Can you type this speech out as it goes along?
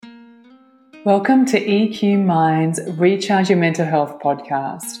Welcome to EQ Mind's Recharge Your Mental Health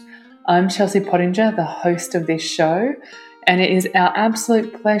podcast. I'm Chelsea Pottinger, the host of this show, and it is our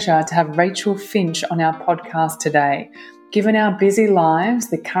absolute pleasure to have Rachel Finch on our podcast today. Given our busy lives,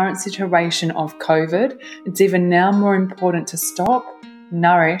 the current situation of COVID, it's even now more important to stop,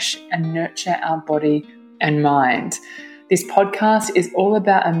 nourish, and nurture our body and mind. This podcast is all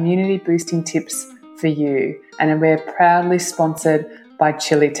about immunity boosting tips for you, and we're proudly sponsored by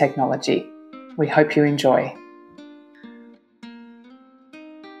Chili Technology. We hope you enjoy.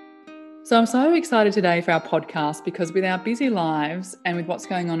 So I'm so excited today for our podcast because with our busy lives and with what's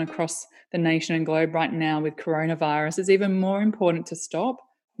going on across the nation and globe right now with coronavirus, it's even more important to stop,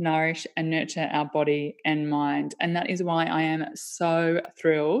 nourish and nurture our body and mind. And that is why I am so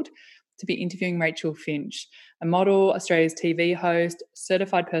thrilled to be interviewing Rachel Finch, a model, Australia's TV host,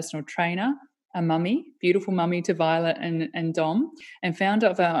 certified personal trainer, a mummy, beautiful mummy to Violet and Dom, and founder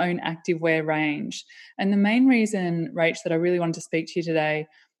of our own activewear range. And the main reason, Rach, that I really wanted to speak to you today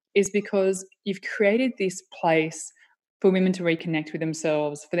is because you've created this place for women to reconnect with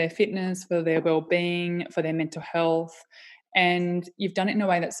themselves, for their fitness, for their well-being, for their mental health. And you've done it in a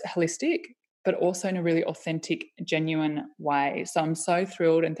way that's holistic, but also in a really authentic, genuine way. So I'm so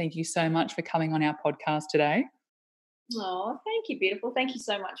thrilled, and thank you so much for coming on our podcast today. Oh, thank you, beautiful. Thank you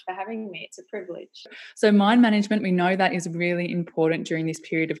so much for having me. It's a privilege. So mind management, we know that is really important during this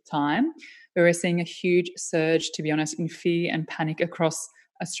period of time where we're seeing a huge surge, to be honest, in fear and panic across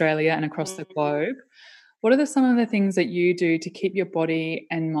Australia and across the globe. What are some of the things that you do to keep your body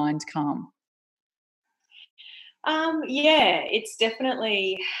and mind calm? Yeah, it's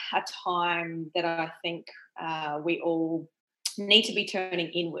definitely a time that I think we all need to be turning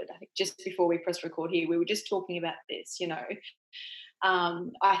inward. I think just before we press record here, we were just talking about this,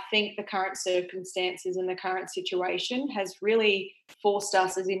 I think the current circumstances and the current situation has really forced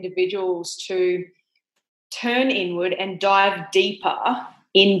us as individuals to turn inward and dive deeper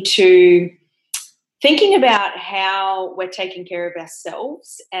into thinking about how we're taking care of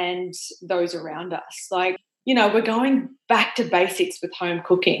ourselves and those around us. We're going back to basics with home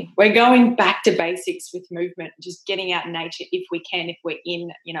cooking. We're going back to basics with movement, just getting out in nature if we can, if we're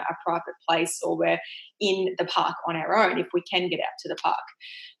in, a private place or we're in the park on our own, if we can get out to the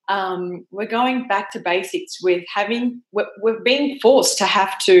park. We're going back to basics with we're being forced to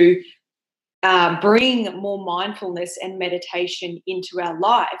have to bring more mindfulness and meditation into our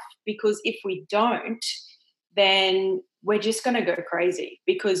life, because if we don't, then we're just going to go crazy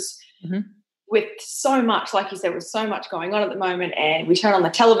because with so much, like you said, with so much going on at the moment, and we turn on the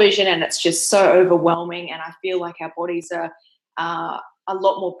television and it's just so overwhelming, and I feel like our bodies are a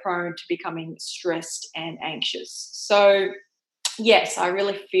lot more prone to becoming stressed and anxious. So, yes, I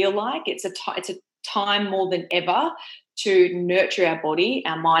really feel like it's a time more than ever to nurture our body,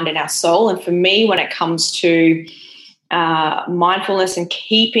 our mind and our soul. And for me, when it comes to mindfulness and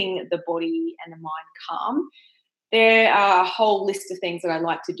keeping the body and the mind calm, there are a whole list of things that I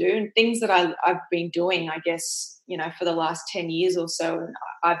like to do and things that I've been doing, I guess, for the last 10 years or so. And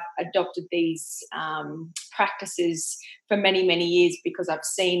I've adopted these practices for many, many years because I've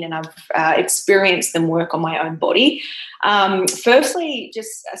seen and I've experienced them work on my own body. Firstly,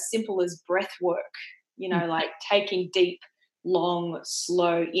 just as simple as breath work, like taking deep, long,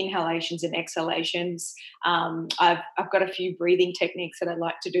 slow inhalations and exhalations. I've got a few breathing techniques that I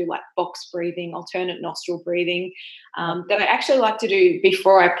like to do, like box breathing, alternate nostril breathing, that I actually like to do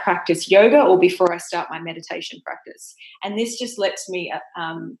before I practice yoga or before I start my meditation practice. And this just lets me,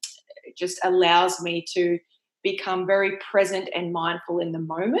 just allows me to become very present and mindful in the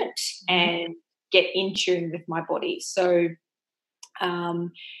moment and get in tune with my body. So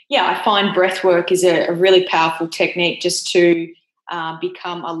I find breath work is a really powerful technique just to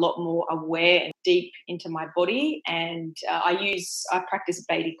become a lot more aware and deep into my body. And I practice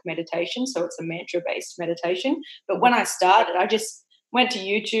Vedic meditation, so it's a mantra-based meditation. But when I started, I just went to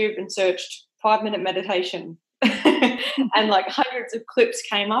YouTube and searched 5-minute meditation and like hundreds of clips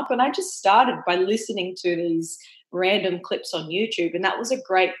came up, and I just started by listening to these random clips on YouTube, and that was a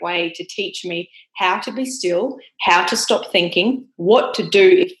great way to teach me how to be still, how to stop thinking, what to do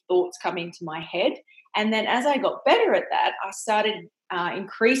if thoughts come into my head. And then as I got better at that, I started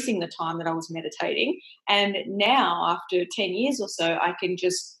increasing the time that I was meditating, and now after 10 years or so, I can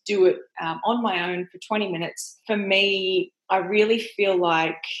just do it on my own for 20 minutes. For me, I really feel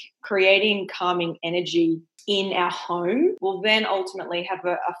like creating calming energy in our home will then ultimately have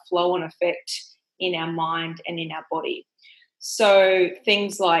a flow-on effect in our mind and in our body. So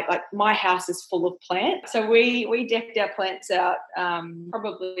things like my house is full of plants. So we decked our plants out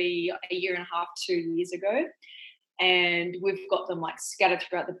probably a year and a half, 2 years ago. and we've got them like scattered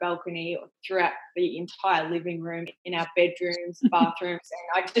throughout the balcony or throughout the entire living room, in our bedrooms, bathrooms,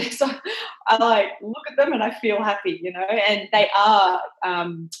 and I like look at them and I feel happy, and they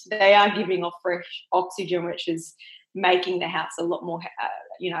are giving off fresh oxygen, which is making the house a lot more,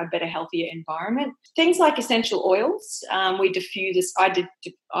 a better, healthier environment. Things like essential oils, we diffuse this.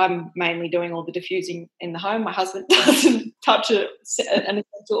 I'm mainly doing all the diffusing in the home. My husband doesn't touch an essential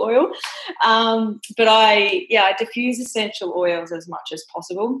oil, but I diffuse essential oils as much as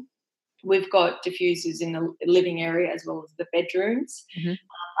possible. We've got diffusers in the living area as well as the bedrooms. Mm-hmm.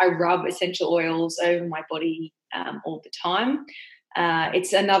 I rub essential oils over my body all the time.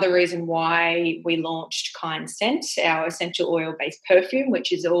 It's another reason why we launched Kind Scent, our essential oil-based perfume,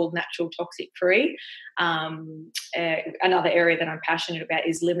 which is all natural, toxic-free. Another area that I'm passionate about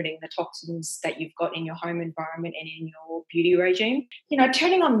is limiting the toxins that you've got in your home environment and in your beauty regime.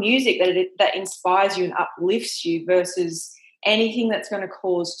 Turning on music that inspires you and uplifts you versus anything that's going to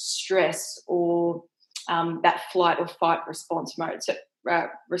cause stress or that flight or fight response mode.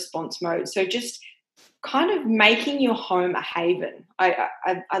 So just kind of making your home a haven.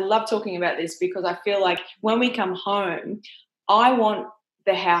 I love talking about this because I feel like when we come home, I want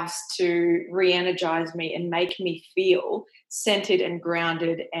the house to re-energize me and make me feel centered and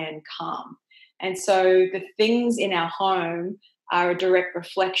grounded and calm. And so the things in our home are a direct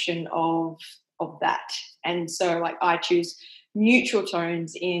reflection of that. And so like I choose neutral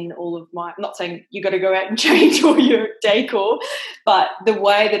tones in all of my, I'm not saying you got to go out and change all your decor, but the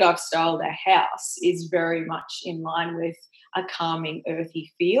way that I've styled our house is very much in line with a calming,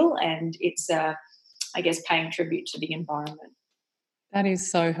 earthy feel, and it's I guess paying tribute to the environment. That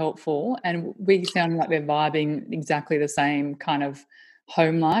is so helpful, and we sound like we're vibing exactly the same kind of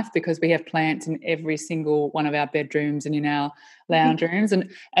home life because we have plants in every single one of our bedrooms and in our lounge rooms,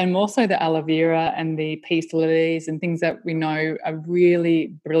 and more so the aloe vera and the peace lilies and things that we know are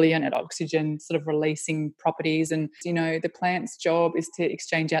really brilliant at oxygen sort of releasing properties. And the plant's job is to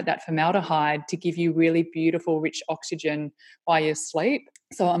exchange out that formaldehyde to give you really beautiful rich oxygen while you sleep.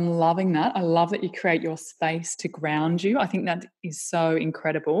 So I'm loving that. I love that you create your space to ground you. I think that is so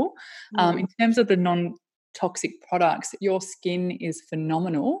incredible. In terms of the non-toxic products, your skin is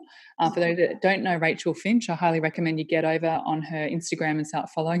phenomenal. For those that don't know Rachel Finch, I highly recommend you get over on her Instagram and start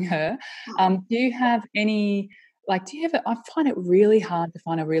following her. Do you have any, I find it really hard to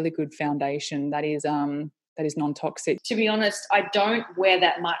find a really good foundation that is non-toxic. To be honest, I don't wear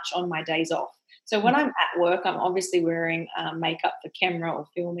that much on my days off. So when I'm at work, I'm obviously wearing makeup for camera or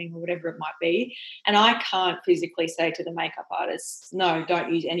filming or whatever it might be. And I can't physically say to the makeup artist, no,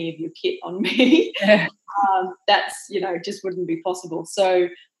 don't use any of your kit on me. Yeah. That's, just wouldn't be possible. So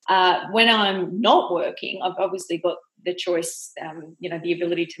when I'm not working, I've obviously got the choice, the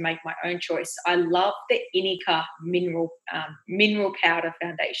ability to make my own choice. I love the Inika mineral powder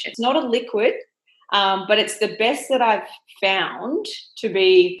foundation. It's not a liquid, but it's the best that I've found to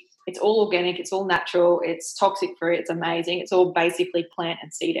be. It's all organic, it's all natural, it's toxic-free, it's amazing. It's all basically plant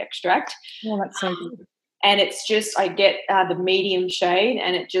and seed extract. Oh, that's so good. And it's just, I get the medium shade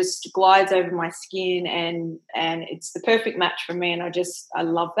and it just glides over my skin and it's the perfect match for me. And I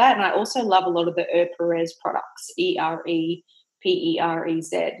love that. And I also love a lot of the Perez products, EREPEREZ.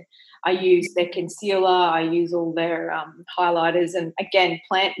 I use their concealer. I use all their highlighters and, again,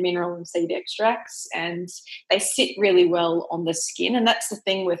 plant, mineral and seed extracts, and they sit really well on the skin. And that's the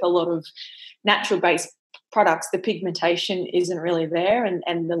thing with a lot of natural-based products, the pigmentation isn't really there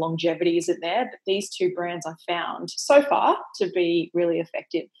and the longevity isn't there. But these two brands I found so far to be really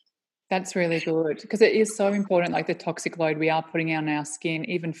effective. That's really good because it is so important, like the toxic load we are putting on our skin,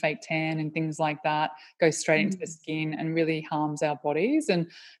 even fake tan and things like that goes straight into the skin and really harms our bodies.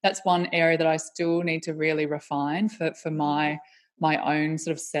 And that's one area that I still need to really refine for my own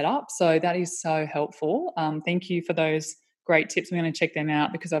sort of setup. So that is so helpful. Thank you for those great tips. I'm going to check them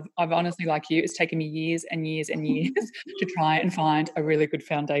out because I've honestly, like you, it's taken me years and years and years to try and find a really good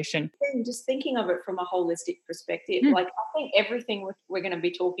foundation. Just thinking of it from a holistic perspective, I think everything we're going to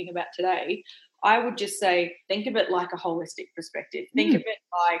be talking about today, I would just say think of it like a holistic perspective. Think of it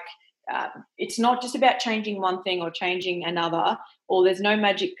like it's not just about changing one thing or changing another, or there's no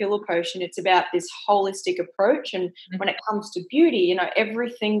magic pill or potion. It's about this holistic approach. And when it comes to beauty,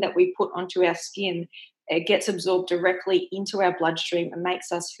 everything that we put onto our skin, it gets absorbed directly into our bloodstream and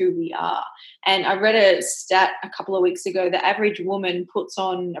makes us who we are. And I read a stat a couple of weeks ago, the average woman puts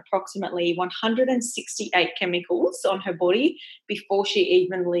on approximately 168 chemicals on her body before she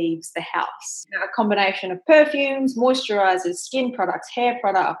even leaves the house. A combination of perfumes, moisturizers, skin products, hair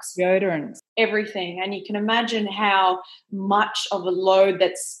products, deodorants, everything. And you can imagine how much of a load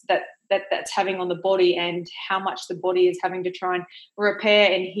that that's having on the body, and how much the body is having to try and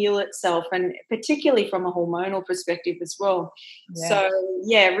repair and heal itself, and particularly from a hormonal perspective as well. Yeah. So,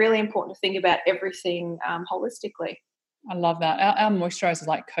 yeah, really important to think about everything holistically. I love that. Our moisturizer is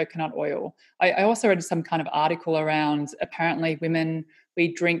like coconut oil. I also read some kind of article around, apparently women,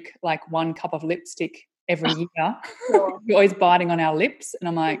 we drink like 1 cup of lipstick every year. Sure. We're always biting on our lips. And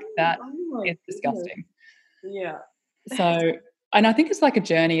I'm like, that Oh my is disgusting. Yeah. So, and I think it's like a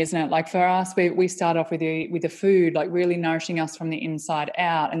journey, isn't it? Like for us, we start off with the food, like really nourishing us from the inside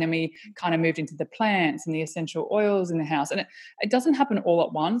out. And then we kind of moved into the plants and the essential oils in the house. And it doesn't happen all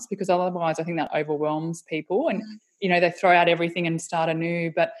at once, because otherwise I think that overwhelms people. And, they throw out everything and start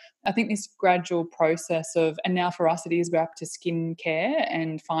anew. But I think this gradual process of, and now for us, it is we're up to skin care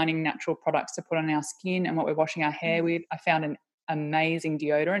and finding natural products to put on our skin and what we're washing our hair with. I found an amazing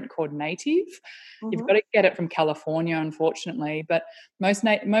deodorant called Native. You've got to get it from California, unfortunately, but most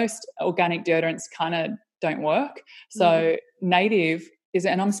organic deodorants kind of don't work. So Native is,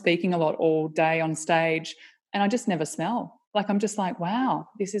 and I'm speaking a lot all day on stage, and I just never smell. Like I'm just like, wow,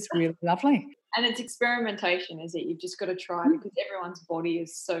 this is really lovely. And it's experimentation, is it? You've just got to try, because everyone's body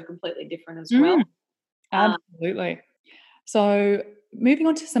is so completely different as well. Absolutely. So moving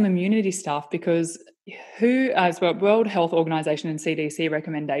on to some immunity stuff, because World Health Organization and CDC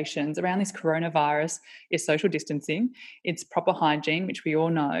recommendations around this coronavirus is social distancing, it's proper hygiene, which we all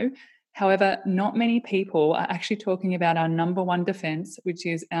know. However, not many people are actually talking about our number one defense, which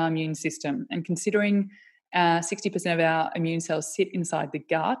is our immune system. And considering 60% of our immune cells sit inside the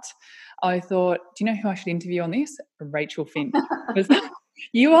gut, I thought, do you know who I should interview on this? Rachel Finch. Because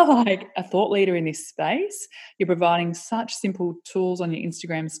you are like a thought leader in this space. You're providing such simple tools on your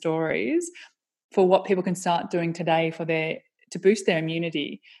Instagram stories for what people can start doing today to boost their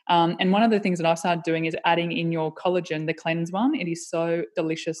immunity. And one of the things that I've started doing is adding in your collagen, the cleanse one. It is so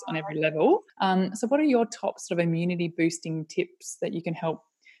delicious on every level. So what are your top sort of immunity boosting tips that you can help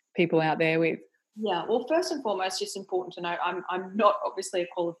people out there with? Yeah, well, first and foremost, just important to note, I'm not obviously a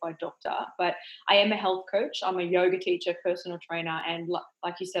qualified doctor, but I am a health coach. I'm a yoga teacher, personal trainer, and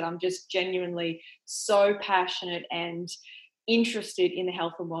like you said, I'm just genuinely so passionate and interested in the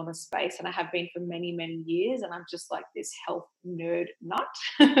health and wellness space, and I have been for many, many years, and I'm just like this health nerd nut.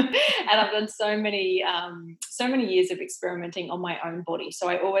 And I've done so many years of experimenting on my own body. So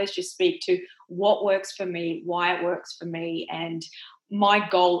I always just speak to what works for me, why it works for me, and my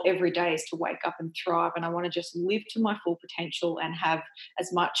goal every day is to wake up and thrive, and I want to just live to my full potential and have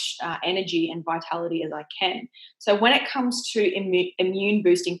as much energy and vitality as I can. So when it comes to immune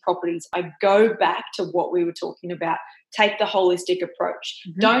boosting properties, I go back to what we were talking about. Take the holistic approach.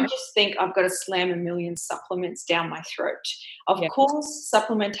 Don't just think I've got to slam a million supplements down my throat. Of course,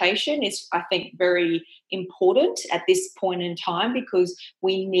 supplementation is, I think, very important at this point in time, because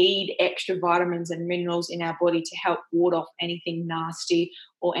we need extra vitamins and minerals in our body to help ward off anything nasty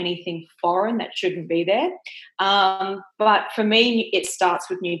or anything foreign that shouldn't be there. But for me, it starts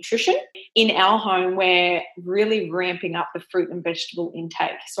with nutrition. In our home, we're really ramping up the fruit and vegetable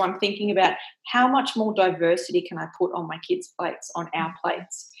intake. So I'm thinking about how much more diversity can I put on my kids' plates, on our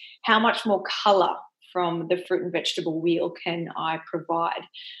plates? How much more colour from the fruit and vegetable wheel can I provide?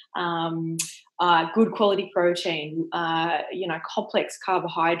 Good quality protein, complex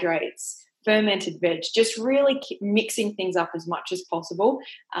carbohydrates, fermented veg, just really mixing things up as much as possible,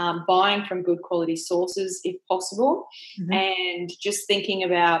 buying from good quality sources if possible, and just thinking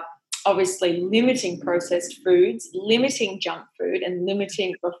about obviously limiting processed foods, limiting junk food, and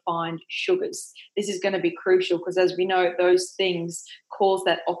limiting refined sugars. This is going to be crucial, because as we know, those things cause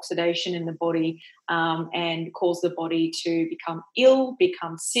that oxidation in the body, and cause the body to become ill,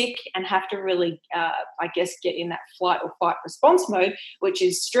 become sick, and have to really, get in that flight or fight response mode, which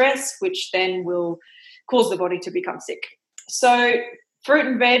is stress, which then will cause the body to become sick. So fruit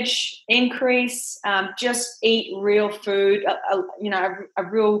and veg increase, just eat real food, a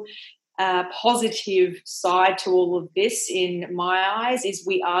real positive side to all of this in my eyes is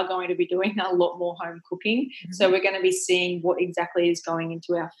we are going to be doing a lot more home cooking. So we're going to be seeing what exactly is going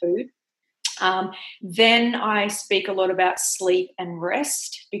into our food. Then I speak a lot about sleep and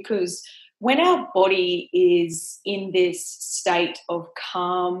rest, because when our body is in this state of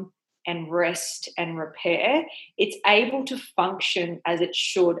calm and rest and repair, it's able to function as it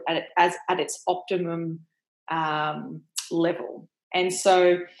should at its optimum level. And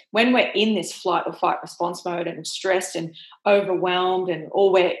so when we're in this flight or fight response mode and stressed and overwhelmed,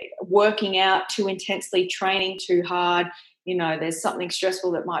 or we're working out too intensely, training too hard, there's something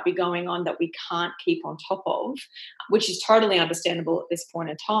stressful that might be going on that we can't keep on top of, which is totally understandable at this point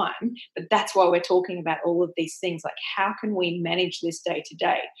in time. But that's why we're talking about all of these things, like how can we manage this day to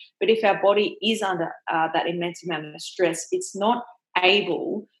day? But if our body is under that immense amount of stress, it's not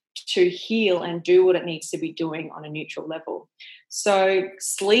able to heal and do what it needs to be doing on a neutral level. So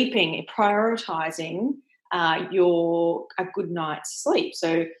sleeping, prioritizing a good night's sleep.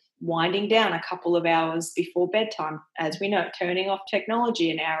 So winding down a couple of hours before bedtime, as we know, turning off technology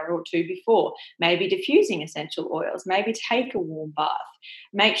an hour or two before, maybe diffusing essential oils, maybe take a warm bath,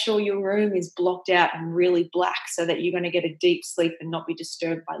 make sure your room is blocked out and really black so that you're going to get a deep sleep and not be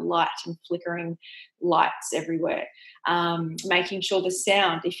disturbed by light and flickering lights everywhere. Making sure the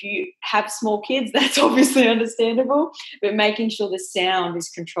sound, if you have small kids, that's obviously understandable, but making sure the sound is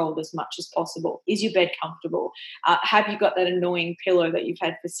controlled as much as possible. Is your bed comfortable? Have you got that annoying pillow that you've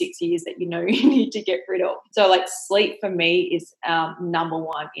had for 6 years that you know you need to get rid of? So like sleep for me is number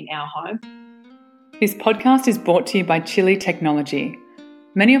one in our home. This podcast is brought to you by Chili Technology.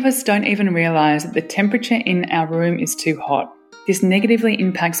 Many of us don't even realise that the temperature in our room is too hot. This negatively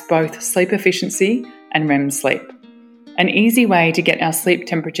impacts both sleep efficiency and REM sleep. An easy way to get our sleep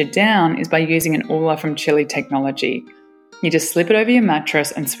temperature down is by using an Oola from Chili Technology. You just slip it over your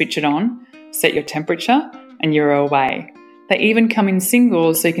mattress and switch it on, set your temperature, and you're away. They even come in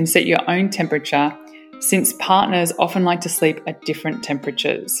singles so you can set your own temperature, since partners often like to sleep at different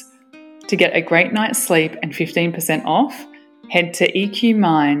temperatures. To get a great night's sleep and 15% off, head to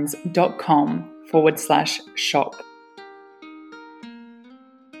eqminds.com/shop.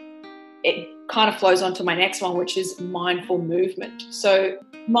 It kind of flows on to my next one, which is mindful movement. So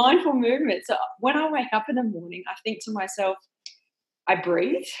mindful movement. So when I wake up in the morning, I think to myself, I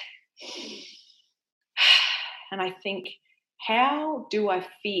breathe and I think, how do I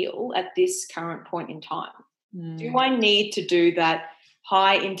feel at this current point in time? Do I need to do that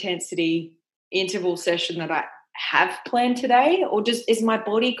high intensity interval session that I have planned today, or is my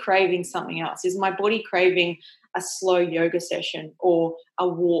body craving something else? Is my body craving a slow yoga session or a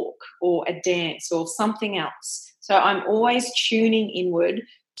walk or a dance or something else? So I'm always tuning inward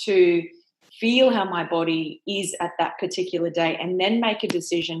to feel how my body is at that particular day and then make a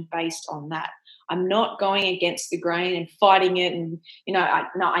decision based on that. I'm not going against the grain and fighting it and,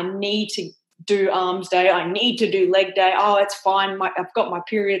 I need to do arms day, I need to do leg day. Oh, it's fine. I've got my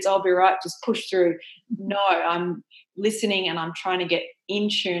periods. I'll be right. Just push through. No, I'm listening and I'm trying to get in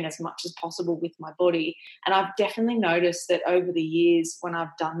tune as much as possible with my body. And I've definitely noticed that over the years when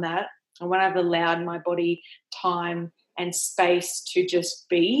I've done that and when I've allowed my body time and space to just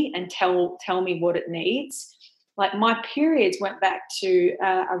be and tell me what it needs, like my periods went back to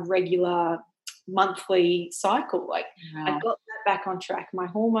a regular monthly cycle. Like I got that back on track. My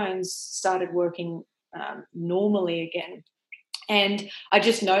hormones started working normally again. And I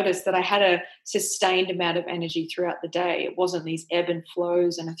just noticed that I had a sustained amount of energy throughout the day. It wasn't these ebb and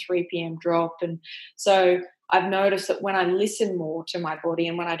flows and a 3 p.m. drop. And so I've noticed that when I listen more to my body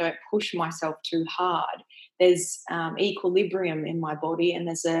and when I don't push myself too hard, there's equilibrium in my body and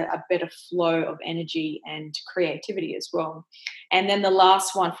there's a better flow of energy and creativity as well. And then the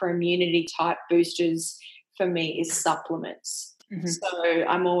last one for immunity type boosters for me is supplements. Mm-hmm. So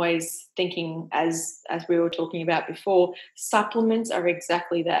I'm always thinking, as we were talking about before, supplements are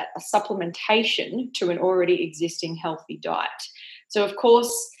exactly that, a supplementation to an already existing healthy diet. So, of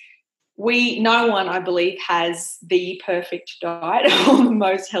course, no one, I believe, has the perfect diet or the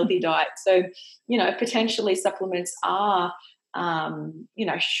most healthy diet. So, potentially supplements are,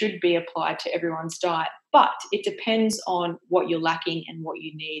 should be applied to everyone's diet. But it depends on what you're lacking and what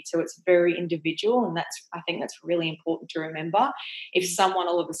you need. So it's very individual, and I think that's really important to remember. If someone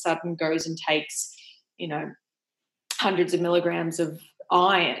all of a sudden goes and takes, hundreds of milligrams of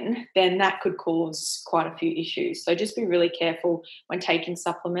iron, then that could cause quite a few issues. So just be really careful when taking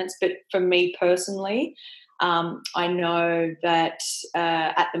supplements. But for me personally, I know that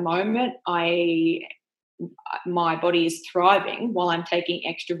at the moment my body is thriving while I'm taking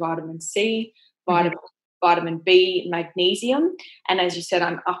extra vitamin C, vitamin B, magnesium. And as you said,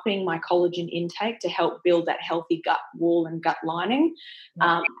 I'm upping my collagen intake to help build that healthy gut wall and gut lining.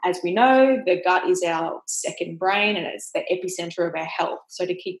 As we know, the gut is our second brain and it's the epicenter of our health. So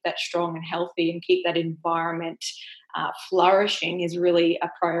to keep that strong and healthy and keep that environment flourishing is really a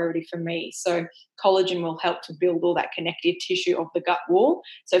priority for me. So collagen will help to build all that connective tissue of the gut wall.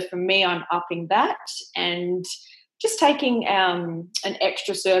 So for me, I'm upping that and just taking an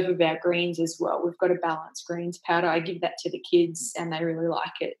extra serve of our greens as well. We've got a balanced greens powder. I give that to the kids and they really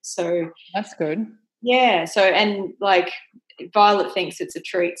like it. So that's good. Yeah. So, and like Violet thinks it's a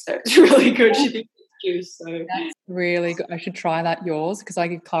treat. So it's really good. She thinks it's juice. So Really good. I should try that, yours, because I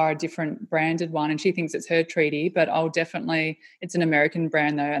give Clara a different branded one and she thinks it's her treaty, but it's an American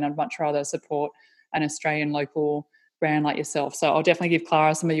brand though, and I'd much rather support an Australian local brand like yourself. So I'll definitely give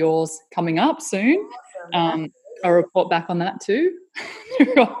Clara some of yours coming up soon. I'll report back on that too.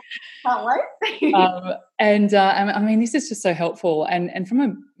 Can't wait. I mean, this is just so helpful. And from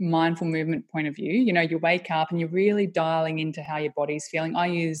a mindful movement point of view, you wake up and you're really dialing into how your body's feeling. I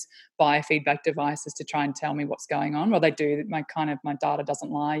use biofeedback devices to try and tell me what's going on. Well, they do. My data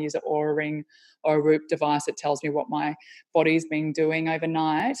doesn't lie. I use an Oura Ring or a Whoop device that tells me what my body's been doing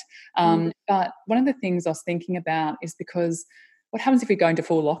overnight. But one of the things I was thinking about is, because what happens if we go into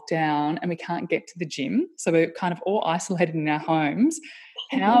full lockdown and we can't get to the gym? So we're kind of all isolated in our homes.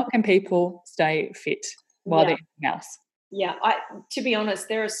 How can people stay fit while they're in the house? Yeah, to be honest,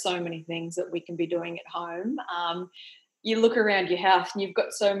 there are so many things that we can be doing at home. You look around your house and you've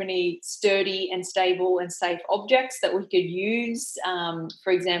got so many sturdy and stable and safe objects that we could use.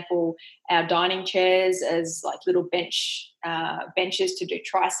 For example, our dining chairs as like little benches to do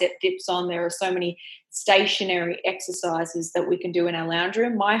tricep dips on. There are so many stationary exercises that we can do in our lounge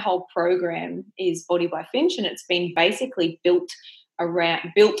room. My whole program is Body by Finch, and it's been basically built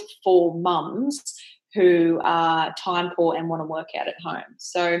for mums who are time poor and want to work out at home.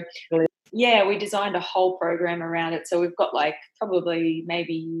 So yeah, we designed a whole program around it. So we've got like probably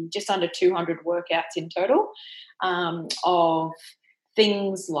maybe just under 200 workouts in total, of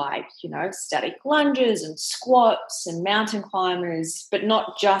things like, static lunges and squats and mountain climbers, but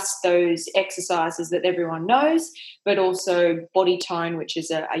not just those exercises that everyone knows, but also body tone, which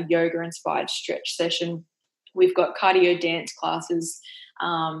is a yoga-inspired stretch session. We've got cardio dance classes.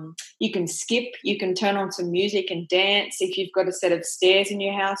 You can skip, you can turn on some music and dance. If you've got a set of stairs in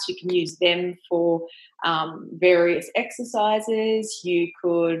your house, you can use them for various exercises. You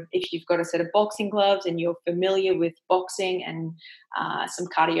could, if you've got a set of boxing gloves and you're familiar with boxing and some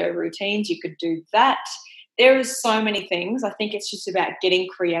cardio routines, you could do that. There is so many things. I think it's just about getting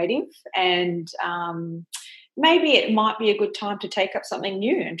creative, and maybe it might be a good time to take up something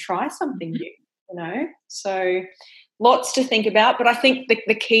new and try something new, So lots to think about, but I think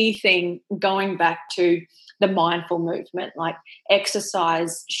the key thing, going back to the mindful movement, like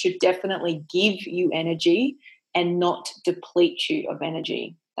exercise should definitely give you energy and not deplete you of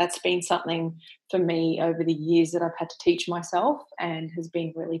energy. That's been something for me over the years that I've had to teach myself, and has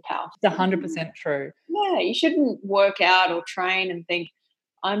been really powerful. It's 100% true. Yeah, you shouldn't work out or train and think,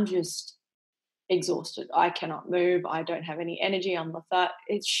 I'm just exhausted, I cannot move, I don't have any energy, I'm like that.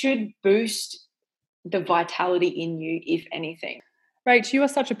 It should boost the vitality in you, if anything. Rach, you are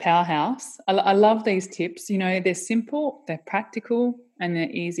such a powerhouse. I love these tips. They're simple, they're practical, and they're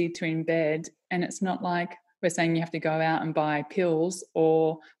easy to embed. And it's not like we're saying you have to go out and buy pills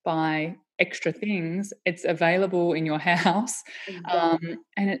or buy extra things. It's available in your house, and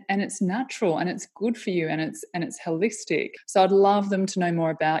it's natural, and it's good for you, and it's holistic. So I'd love them to know more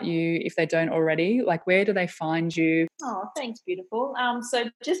about you if they don't already. Like, where do they find you? Oh, thanks, beautiful.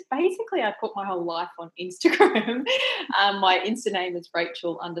 So just basically, I put my whole life on Instagram. My Insta name is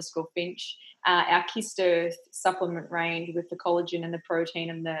Rachel_Finch. Our Kissed Earth supplement range with the collagen and the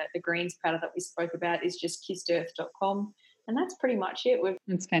protein and the greens powder that we spoke about is just kissedearth.com. And that's pretty much it.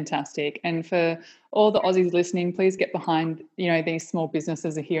 It's fantastic. And for all the Aussies listening, please get behind, these small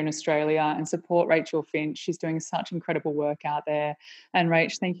businesses here in Australia and support Rachel Finch. She's doing such incredible work out there. And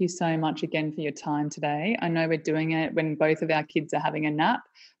Rach, thank you so much again for your time today. I know we're doing it when both of our kids are having a nap,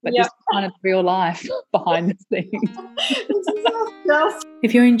 but this is kind of real life behind the scenes.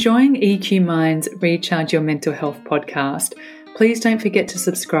 If you're enjoying EQ Mind's Recharge Your Mental Health podcast, please don't forget to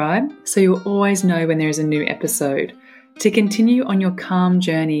subscribe so you'll always know when there is a new episode. To continue on your calm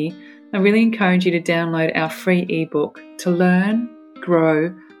journey, I really encourage you to download our free ebook to learn,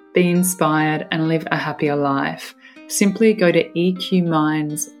 grow, be inspired, and live a happier life. Simply go to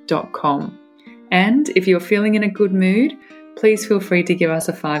eqminds.com. And if you're feeling in a good mood, please feel free to give us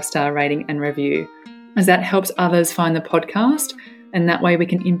a 5-star rating and review, as that helps others find the podcast, and that way we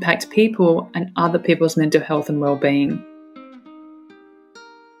can impact people and other people's mental health and well-being.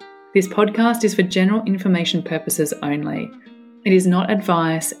 This podcast is for general information purposes only. It is not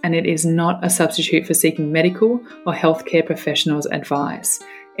advice, and it is not a substitute for seeking medical or healthcare professionals' advice.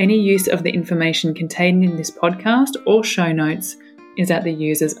 Any use of the information contained in this podcast or show notes is at the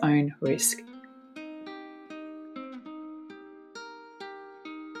user's own risk.